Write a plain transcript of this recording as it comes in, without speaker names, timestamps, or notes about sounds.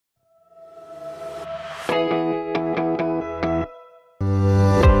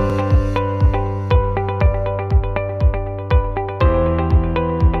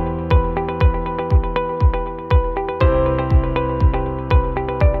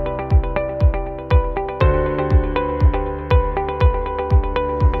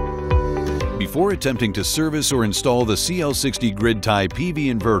Before attempting to service or install the CL-60 grid-tie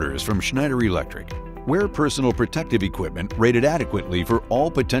PV inverters from Schneider Electric, wear personal protective equipment rated adequately for all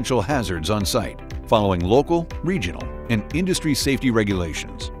potential hazards on site, following local, regional, and industry safety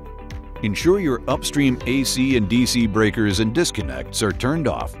regulations. Ensure your upstream AC and DC breakers and disconnects are turned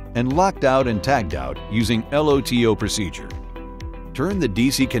off and locked out and tagged out using LOTO procedure. Turn the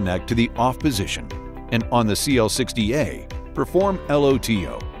DC connect to the off position, and on the CL-60A, perform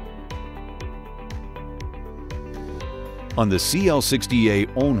LOTO. On the CL-60A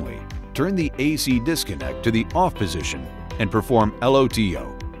only, turn the AC disconnect to the off position and perform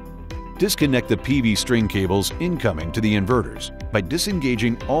LOTO. Disconnect the PV string cables incoming to the inverters by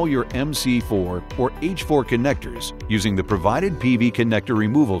disengaging all your MC4 or H4 connectors using the provided PV connector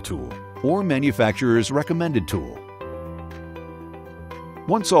removal tool or manufacturer's recommended tool.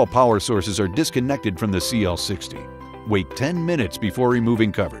 Once all power sources are disconnected from the CL-60, wait 10 minutes before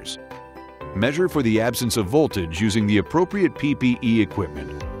removing covers. Measure for the absence of voltage using the appropriate PPE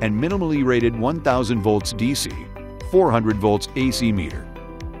equipment and minimally rated 1000 volts DC, 400 volts AC meter.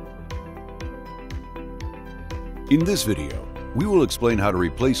 In this video, we will explain how to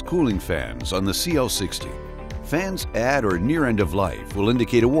replace cooling fans on the CL-60. Fans at or near end of life will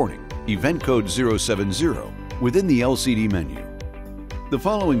indicate a warning, event code 070, within the LCD menu. The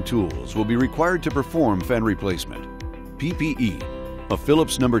following tools will be required to perform fan replacement: PPE, a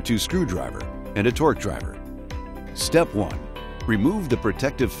Phillips No. 2 screwdriver, and a torque driver. Step 1. Remove the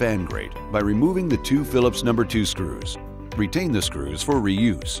protective fan grate by removing the 2 Phillips No. 2 screws. Retain the screws for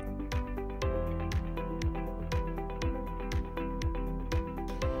reuse.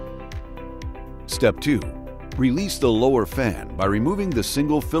 Step 2. Release the lower fan by removing the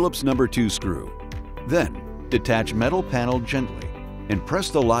single Phillips No. 2 screw. Then, detach metal panel gently and press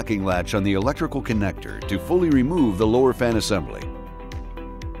the locking latch on the electrical connector to fully remove the lower fan assembly.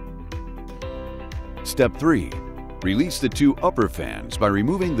 Step 3. Release the 2 upper fans by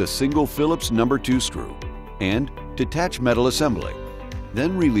removing the single Phillips No. 2 screw and detach metal assembly.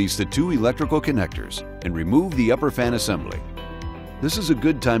 Then release the 2 electrical connectors and remove the upper fan assembly. This is a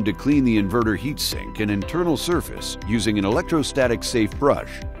good time to clean the inverter heatsink and internal surface using an electrostatic safe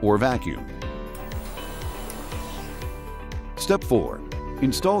brush or vacuum. Step 4.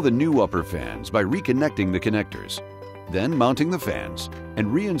 Install the new upper fans by reconnecting the connectors, then mounting the fans and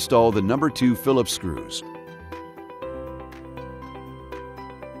reinstall the No. 2 Phillips screws.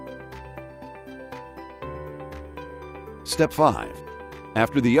 Step 5.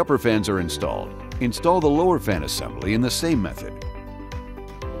 After the upper fans are installed, install the lower fan assembly in the same method.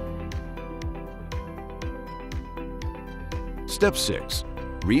 Step 6.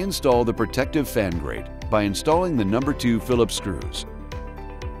 Reinstall the protective fan grate by installing the No. 2 Phillips screws.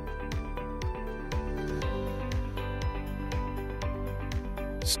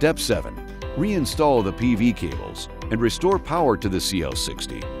 Step 7. Reinstall the PV cables and restore power to the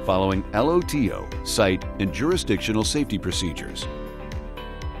CL-60 following LOTO, site, and jurisdictional safety procedures.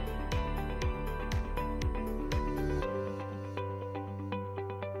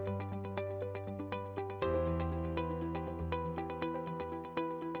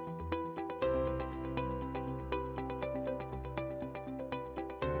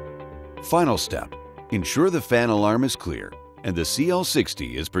 Final step. Ensure the fan alarm is clear and the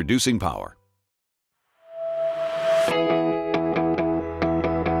CL-60 is producing power.